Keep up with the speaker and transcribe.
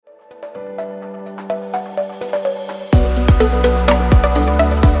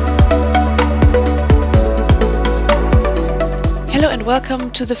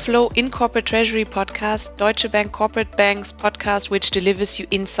welcome to the Flow InCorporateTreasury podcast, Deutsche Bank Corporate Bank's podcast which delivers you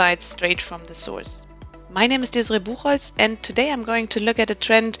insights straight from the source. My name is Desiree Buchholz, and today I'm going to look at a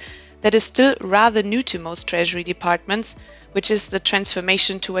trend that is still rather new to most treasury departments, which is the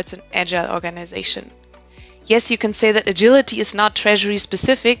transformation towards an agile organization. Yes, you can say that agility is not treasury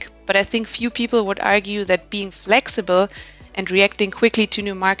specific, but I think few people would argue that being flexible and reacting quickly to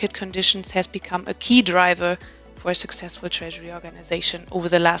new market conditions has become a key driver for a successful treasury organization over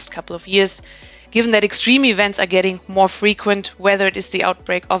the last couple of years, given that extreme events are getting more frequent, whether it is the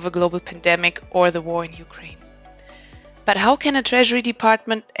outbreak of a global pandemic or the war in Ukraine. But how can a treasury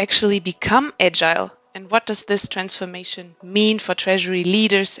department actually become agile? And what does this transformation mean for treasury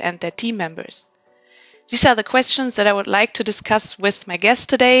leaders and their team members? These are the questions that I would like to discuss with my guest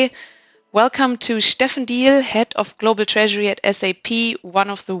today. Welcome to Steffen Diel, Head of Global Treasury at SAP, one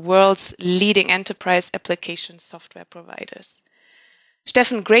of the world's leading enterprise application software providers.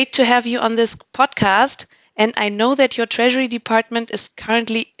 Steffen, great to have you on this podcast. And I know that your Treasury department is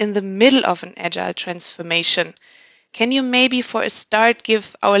currently in the middle of an agile transformation. Can you maybe for a start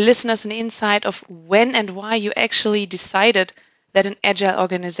give our listeners an insight of when and why you actually decided that an agile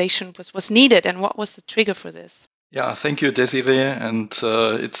organization was needed, and what was the trigger for this? Yeah, thank you, Desiree. And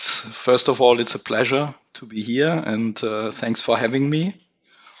first of all, it's a pleasure to be here, and thanks for having me.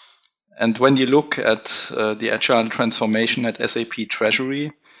 And when you look at the agile transformation at SAP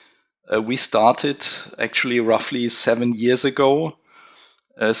Treasury, we started actually roughly 7 years ago.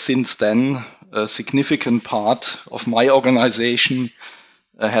 Since then, a significant part of my organization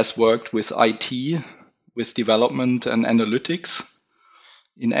has worked with IT, with development and analytics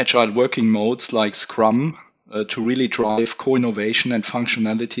in agile working modes like Scrum, to really drive co-innovation and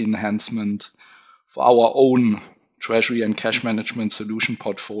functionality enhancement for our own treasury and cash management solution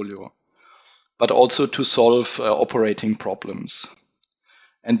portfolio, but also to solve operating problems.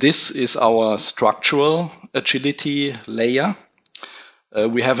 And this is our structural agility layer.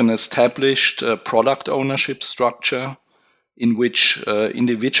 We have an established product ownership structure in which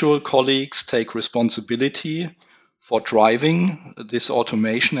individual colleagues take responsibility for driving this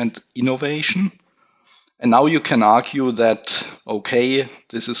automation and innovation. And now you can argue that, okay,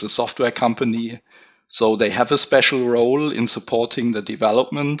 this is a software company, so they have a special role in supporting the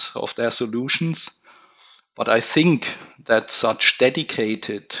development of their solutions. But I think that such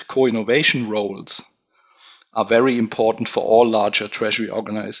dedicated co-innovation roles are very important for all larger treasury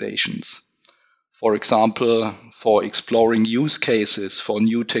organizations. For example, for exploring use cases for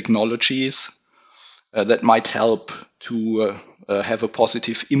new technologies that might help to have a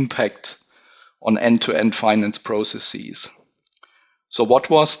positive impact on end-to-end finance processes. So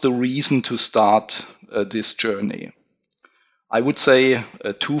what was the reason to start this journey? I would say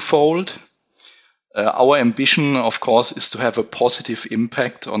twofold. Our ambition, of course, is to have a positive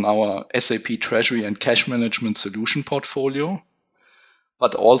impact on our SAP Treasury and Cash Management solution portfolio.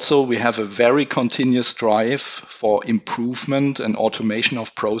 But also we have a very continuous drive for improvement and automation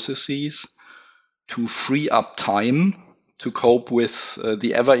of processes to free up time to cope with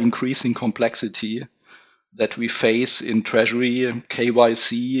the ever-increasing complexity that we face in Treasury,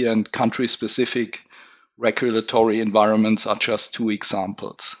 KYC, and country-specific regulatory environments are just two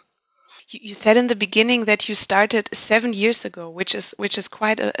examples. You said in the beginning that you started 7 years ago, which is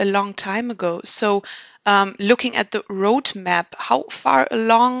quite a long time ago. So looking at the roadmap, how far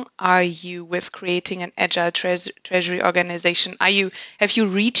along are you with creating an agile treasury organization? Have you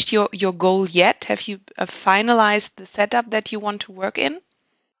reached your goal yet? Have you finalized the setup that you want to work in?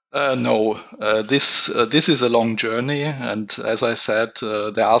 No, this is a long journey. And as I said,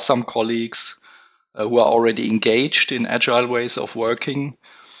 there are some colleagues who are already engaged in agile ways of working.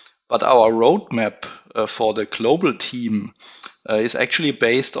 But our roadmap for the global team is actually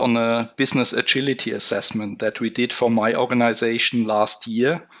based on a business agility assessment that we did for my organization last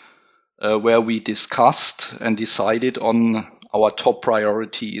year, where we discussed and decided on our top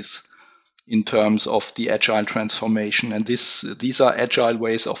priorities in terms of the agile transformation. And these are agile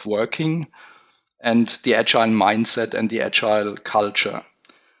ways of working and the agile mindset and the agile culture.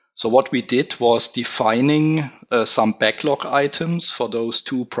 So what we did was defining some backlog items for those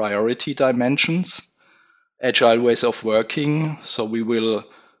two priority dimensions, agile ways of working. So we will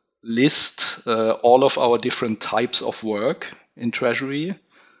list all of our different types of work in Treasury,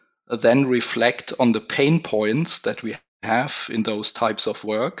 then reflect on the pain points that we have in those types of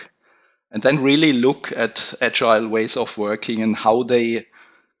work, and then really look at agile ways of working and how they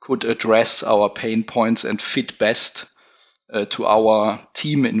could address our pain points and fit best to our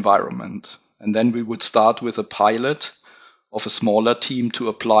team environment. And then we would start with a pilot of a smaller team to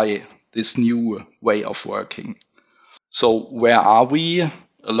apply this new way of working. So where are we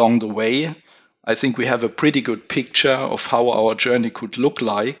along the way? I think we have a pretty good picture of how our journey could look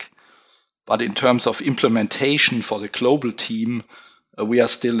like. But in terms of implementation for the global team, we are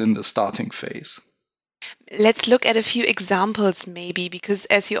still in the starting phase. Let's look at a few examples maybe, because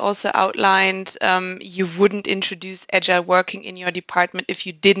as you also outlined, you wouldn't introduce agile working in your department if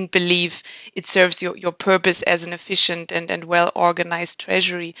you didn't believe it serves your purpose as an efficient and well-organized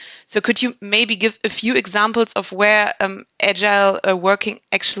treasury. So could you maybe give a few examples of where agile working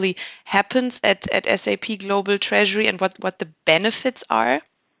actually happens at SAP Global Treasury and what the benefits are?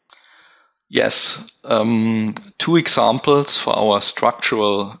 Yes, two examples for our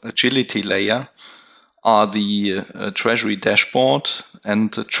structural agility layer are the Treasury dashboard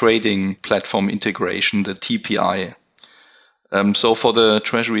and the trading platform integration, the TPI. So for the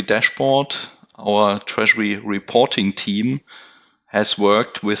Treasury dashboard, our Treasury reporting team has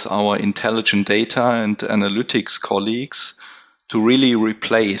worked with our intelligent data and analytics colleagues to really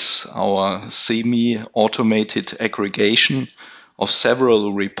replace our semi-automated aggregation of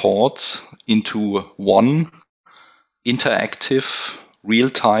several reports into one interactive,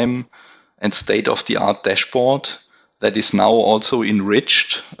 real-time, and state-of-the-art dashboard that is now also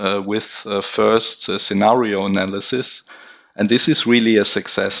enriched with first scenario analysis. And this is really a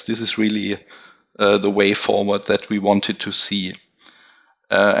success. This is really the way forward that we wanted to see.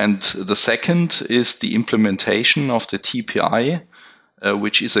 And the second is the implementation of the TPI,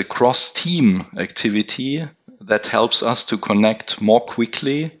 which is a cross-team activity that helps us to connect more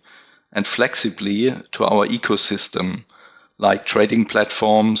quickly and flexibly to our ecosystem, like trading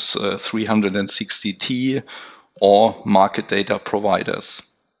platforms, 360T, or market data providers.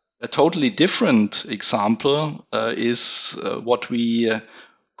 A totally different example is what we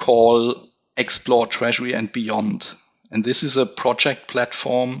call Explore Treasury and Beyond. And this is a project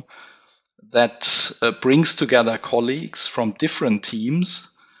platform that brings together colleagues from different teams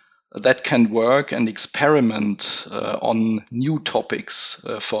that can work and experiment on new topics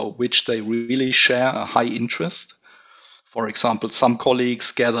for which they really share a high interest. For example, some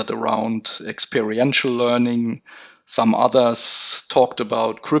colleagues gathered around experiential learning. Some others talked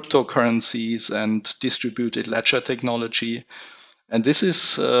about cryptocurrencies and distributed ledger technology. And this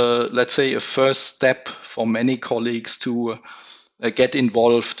is, let's say, a first step for many colleagues to get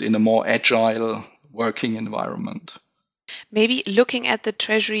involved in a more agile working environment. Maybe looking at the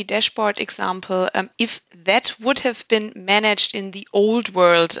Treasury dashboard example, if that would have been managed in the old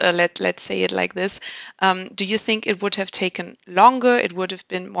world, let's say it like this, do you think it would have taken longer? It would have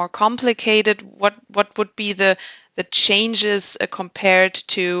been more complicated? What would be the changes compared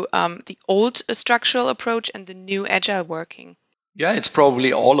to the old structural approach and the new agile working? Yeah, it's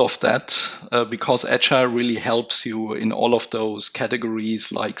probably all of that because Agile really helps you in all of those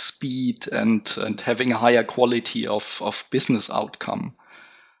categories like speed and having a higher quality of business outcome.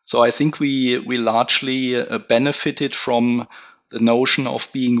 So I think we largely benefited from the notion of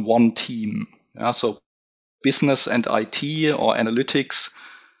being one team. Yeah, so business and IT or analytics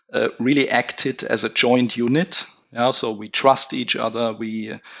really acted as a joint unit. Yeah, so we trust each other.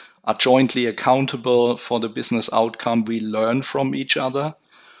 We are jointly accountable for the business outcome. We learn from each other.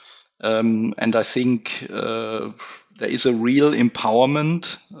 And I think there is a real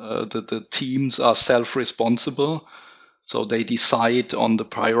empowerment that the teams are self-responsible. So they decide on the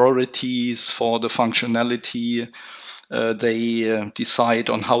priorities for the functionality. They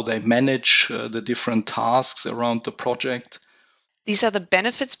decide on how they manage the different tasks around the project. These are the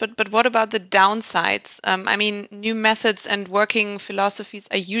benefits, but what about the downsides? I mean, new methods and working philosophies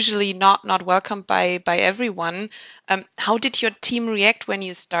are usually not welcomed by everyone. How did your team react when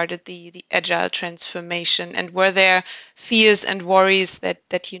you started the agile transformation? And were there fears and worries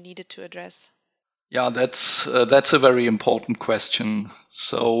that you needed to address? Yeah, that's a very important question.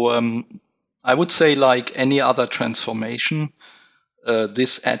 So I would say, like any other transformation,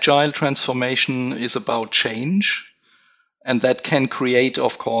 this agile transformation is about change. And that can create,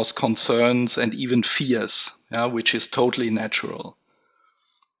 of course, concerns and even fears, yeah, which is totally natural.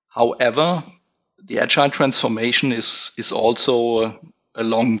 However, the agile transformation is also a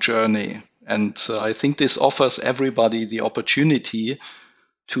long journey. And I think this offers everybody the opportunity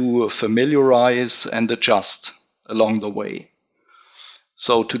to familiarize and adjust along the way.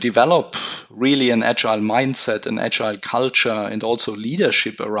 So to develop really an agile mindset, an agile culture, and also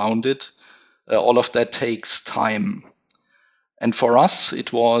leadership around it, all of that takes time. And for us,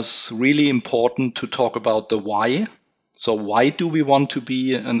 it was really important to talk about the why. So why do we want to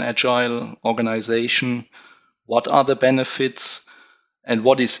be an agile organization? What are the benefits? And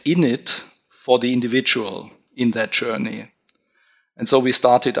what is in it for the individual in that journey? And so we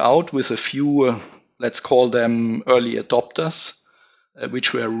started out with a few, let's call them early adopters,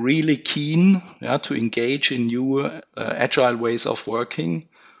 which were really keen to engage in new agile ways of working.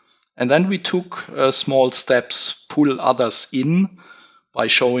 And then we took small steps, pull others in by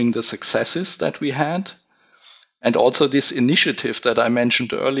showing the successes that we had. And also this initiative that I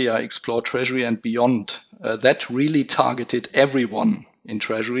mentioned earlier, Explore Treasury and Beyond, that really targeted everyone in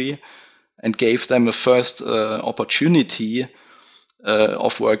Treasury and gave them a first opportunity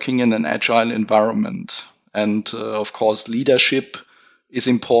of working in an agile environment. And of course, leadership is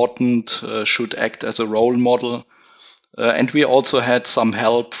important, should act as a role model. And we also had some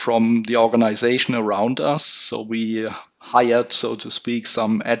help from the organization around us. So we hired, so to speak,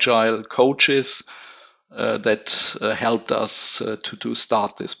 some agile coaches that helped us to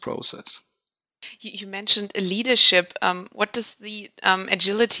start this process. You mentioned leadership. What does the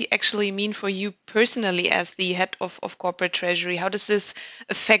agility actually mean for you personally as the head of corporate treasury? How does this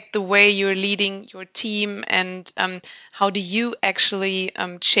affect the way you're leading your team, and how do you actually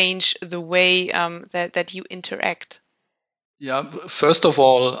change the way that you interact? Yeah, first of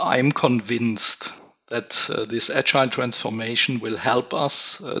all, I'm convinced that this agile transformation will help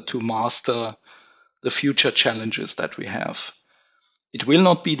us to master the future challenges that we have. It will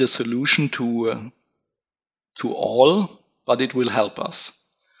not be the solution to all, but it will help us.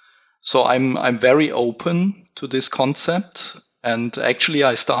 So I'm very open to this concept, and actually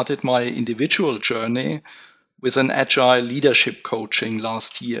I started my individual journey with an agile leadership coaching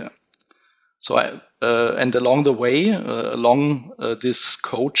last year. So and along the way, along this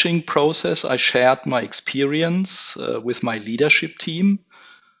coaching process, I shared my experience with my leadership team,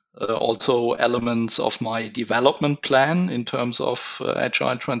 also elements of my development plan in terms of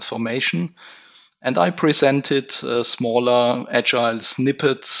agile transformation. And I presented smaller agile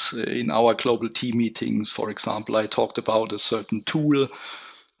snippets in our global team meetings. For example, I talked about a certain tool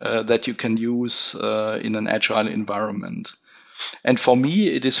that you can use in an agile environment. And for me,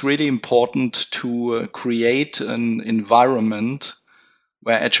 it is really important to create an environment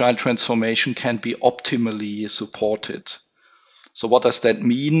where agile transformation can be optimally supported. So what does that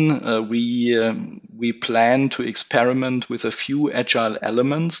mean? We plan to experiment with a few agile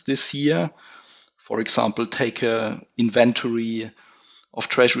elements this year. For example, take an inventory of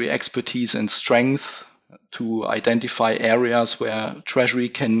treasury expertise and strength to identify areas where treasury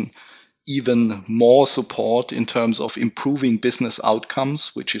can even more support in terms of improving business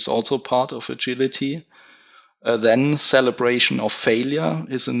outcomes, which is also part of agility. Then celebration of failure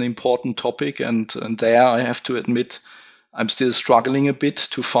is an important topic. And there I have to admit, I'm still struggling a bit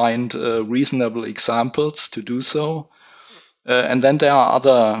to find reasonable examples to do so. And then there are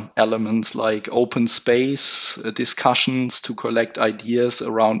other elements like open space, discussions to collect ideas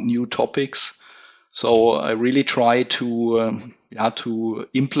around new topics. So I really try to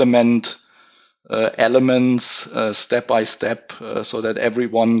implement elements step by step so that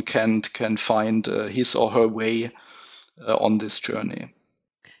everyone can find his or her way on this journey.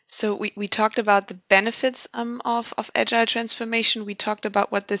 So we talked about the benefits of agile transformation. We talked about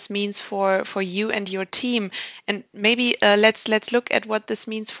what this means for you and your team, and maybe let's look at what this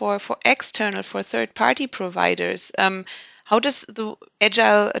means for external, for third-party providers. How does the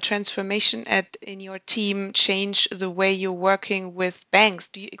agile transformation in your team change the way you're working with banks?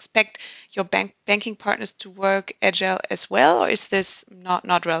 Do you expect your banking partners to work agile as well, or is this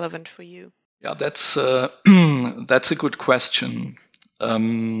not relevant for you? Yeah, that's that's a good question.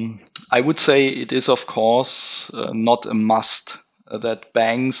 I would say it is, of course, not a must that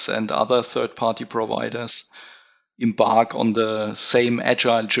banks and other third-party providers embark on the same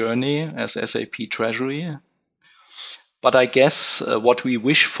agile journey as SAP Treasury. But I guess what we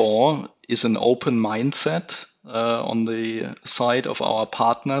wish for is an open mindset on the side of our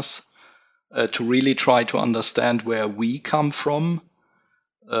partners to really try to understand where we come from,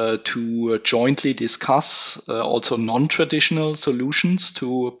 to jointly discuss also non-traditional solutions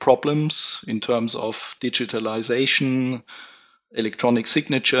to problems in terms of digitalization, electronic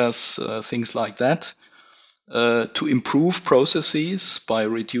signatures, things like that, to improve processes by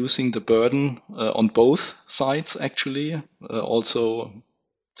reducing the burden on both sides, actually, also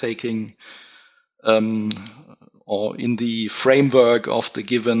taking or in the framework of the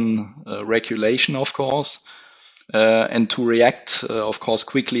given regulation, of course, and to react, of course,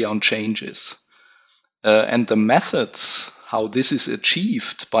 quickly on changes. And the methods, how this is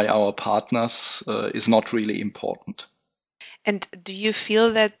achieved by our partners, is not really important. And do you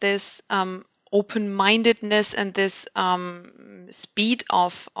feel that this open-mindedness and this speed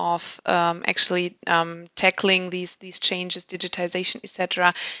of actually tackling these changes, digitization,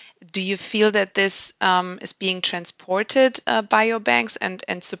 etc., do you feel that this is being transported by your banks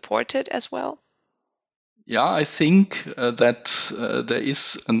and supported as well? Yeah, I think that there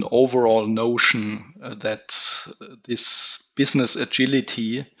is an overall notion that this business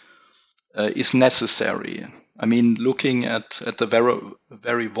agility is necessary. I mean, looking at the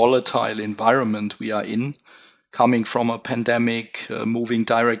very volatile environment we are in, coming from a pandemic, moving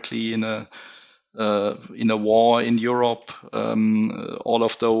directly in a war in Europe, all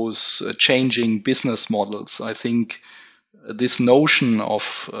of those changing business models. I think this notion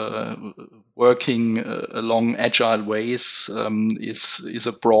of working along agile ways is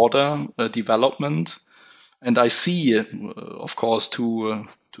a broader development, and I see, of course, to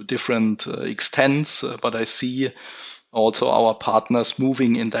different extents, but I see also our partners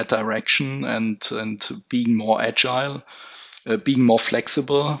moving in that direction and being more agile, being more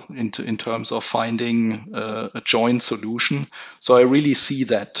flexible in terms of finding a joint solution. So I really see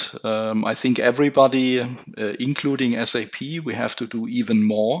that. I think everybody, including SAP, we have to do even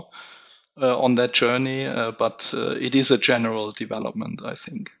more on that journey, but it is a general development, I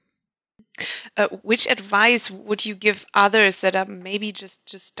think. Which advice would you give others that are maybe just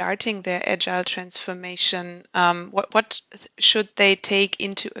starting their agile transformation? What should they take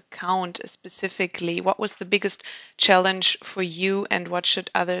into account specifically? What was the biggest challenge for you, and what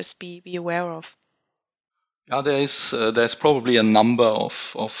should others be aware of? Yeah, there's probably a number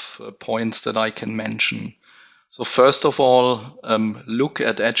of points that I can mention. So first of all, look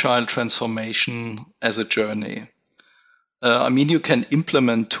at agile transformation as a journey. I mean, you can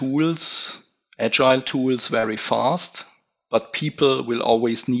implement tools, agile tools, very fast, but people will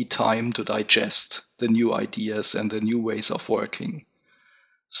always need time to digest the new ideas and the new ways of working.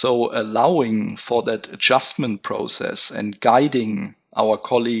 So allowing for that adjustment process and guiding our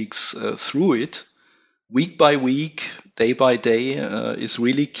colleagues through it week by week, day by day, is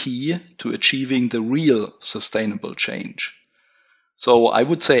really key to achieving the real sustainable change. So I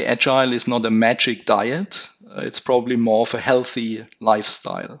would say agile is not a magic diet. It's probably more of a healthy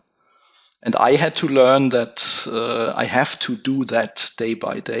lifestyle. And I had to learn that I have to do that day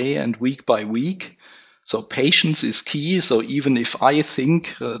by day and week by week. So patience is key. So even if I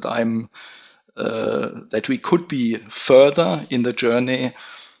think that that we could be further in the journey,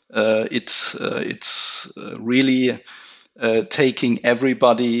 it's really taking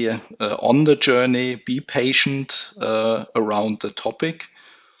everybody on the journey, be patient around the topic.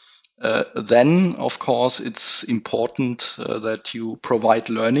 Then, of course, it's important that you provide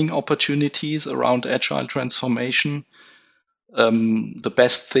learning opportunities around agile transformation. The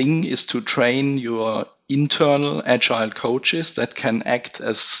best thing is to train your internal agile coaches that can act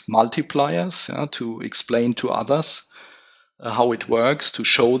as multipliers, to explain to others how it works, to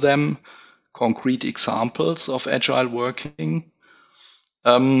show them concrete examples of agile working.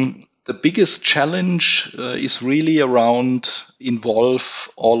 The biggest challenge is really around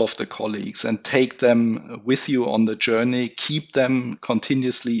involve all of the colleagues and take them with you on the journey, keep them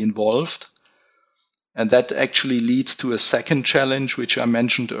continuously involved. And that actually leads to a second challenge, which I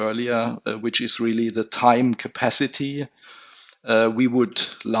mentioned earlier, which is really the time capacity. We would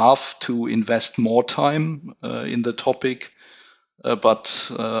love to invest more time in the topic,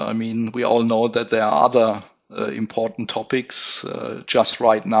 but I mean, we all know that there are other important topics just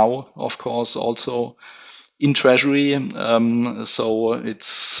right now, of course, also in Treasury. So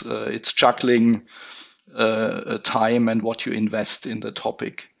it's juggling time and what you invest in the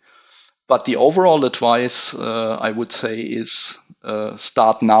topic. But the overall advice I would say is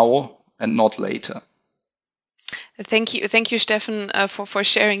start now and not later. Thank you, Steffen, for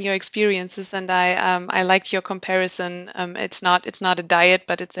sharing your experiences, and I liked your comparison. It's not a diet,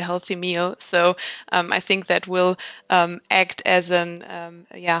 but it's a healthy meal. So I think that will act as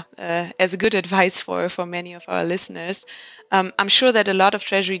as a good advice for many of our listeners. I'm sure that a lot of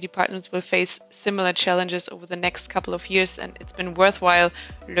Treasury departments will face similar challenges over the next couple of years, and it's been worthwhile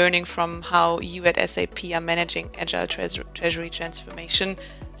learning from how you at SAP are managing agile Treasury transformation.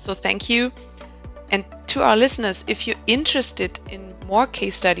 So thank you. And to our listeners, if you're interested in more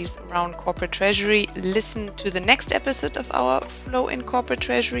case studies around corporate treasury, listen to the next episode of our Flow in Corporate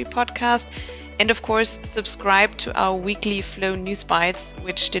Treasury podcast. And of course, subscribe to our weekly Flow News Bites,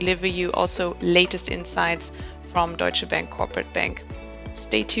 which deliver you also latest insights from Deutsche Bank Corporate Bank.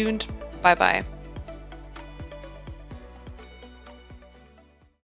 Stay tuned. Bye-bye.